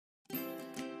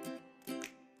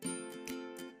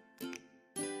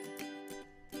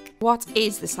What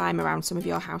is the slime around some of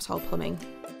your household plumbing?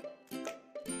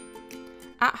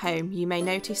 At home, you may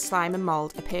notice slime and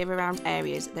mould appear around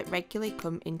areas that regularly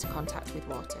come into contact with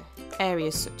water.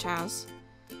 Areas such as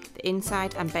the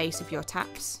inside and base of your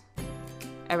taps,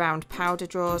 around powder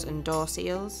drawers and door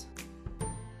seals,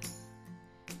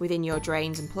 within your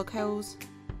drains and plug holes,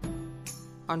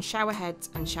 on shower heads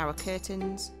and shower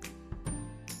curtains,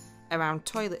 around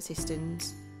toilet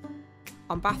cisterns,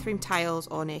 on bathroom tiles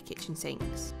or near kitchen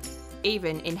sinks,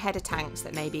 even in header tanks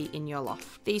that may be in your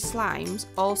loft. These slimes,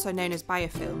 also known as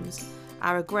biofilms,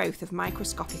 are a growth of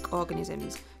microscopic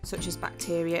organisms such as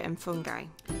bacteria and fungi.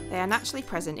 They are naturally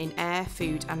present in air,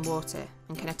 food and water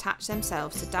and can attach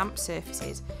themselves to damp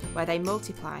surfaces where they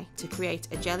multiply to create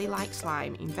a jelly-like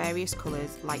slime in various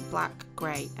colours like black,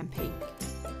 grey and pink.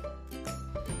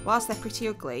 Whilst they're pretty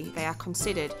ugly, they are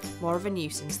considered more of a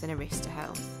nuisance than a risk to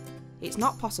health. It's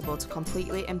not possible to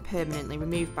completely and permanently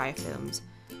remove biofilms,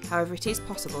 however it is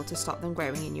possible to stop them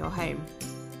growing in your home.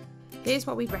 Here's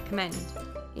what we'd recommend.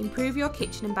 Improve your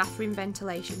kitchen and bathroom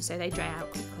ventilation so they dry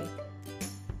out quickly.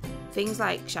 Things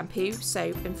like shampoo,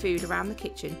 soap and food around the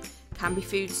kitchen can be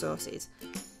food sources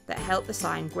that help the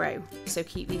slime grow, so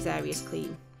keep these areas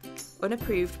clean.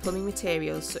 Unapproved plumbing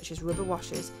materials such as rubber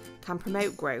washers can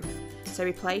promote growth, so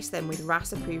replace them with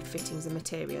RAS approved fittings and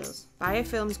materials.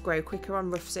 Biofilms grow quicker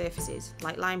on rough surfaces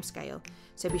like limescale,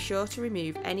 so be sure to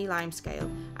remove any limescale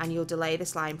and you'll delay the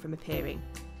slime from appearing.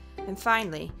 And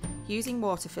finally, using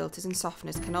water filters and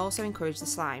softeners can also encourage the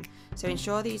slime, so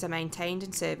ensure these are maintained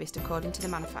and serviced according to the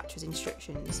manufacturer's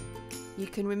instructions. You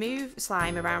can remove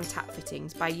slime around tap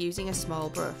fittings by using a small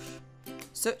brush,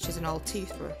 such as an old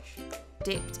toothbrush,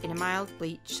 dipped in a mild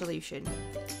bleach solution.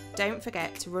 Don't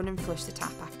forget to run and flush the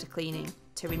tap after cleaning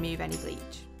to remove any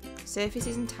bleach.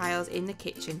 Surfaces and tiles in the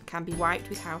kitchen can be wiped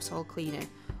with household cleaner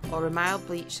or a mild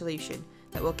bleach solution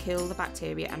that will kill the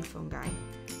bacteria and fungi.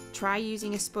 Try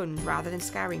using a sponge rather than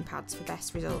scouring pads for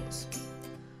best results.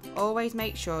 Always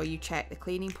make sure you check the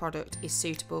cleaning product is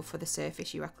suitable for the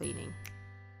surface you are cleaning.